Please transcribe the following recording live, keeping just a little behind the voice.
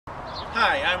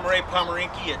Hi, I'm Ray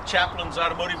Pomeranke at Chaplin's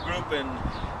Automotive Group in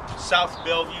South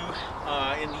Bellevue,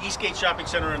 in the Eastgate Shopping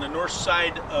Center on the north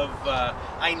side of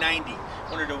I-90.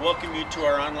 Wanted to welcome you to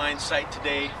our online site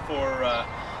today to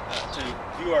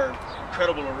view our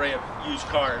incredible array of used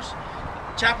cars.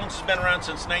 Chaplin's has been around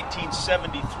since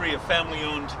 1973, a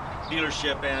family-owned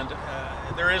dealership, and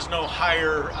there is no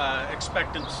higher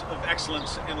expectance of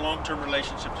excellence in long-term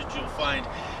relationships that you'll find.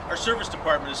 Our service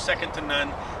department is second to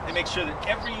none. They make sure that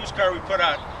every used car we put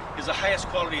out is the highest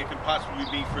quality it can possibly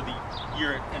be for the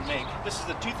year and make. This is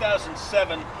the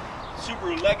 2007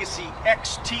 Subaru Legacy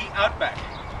XT Outback.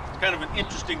 Kind of an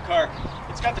interesting car.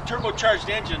 It's got the turbocharged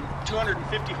engine,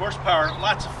 250 horsepower,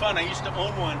 lots of fun. I used to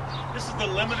own one. This is the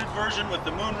limited version with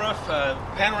the moonroof,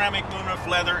 panoramic moonroof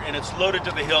leather, and it's loaded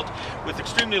to the hilt with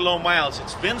extremely low miles.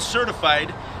 It's been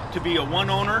certified to be a one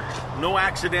owner, no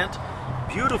accident,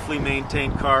 beautifully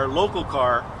maintained car, local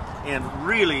car, and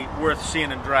really worth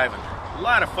seeing and driving. A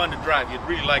lot of fun to drive. You'd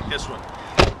really like this one.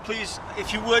 Please,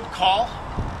 if you would, call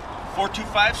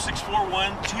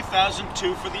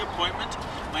 425-641-2002 for the appointment.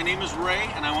 My name is Ray,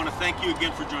 and I want to thank you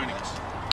again for joining us.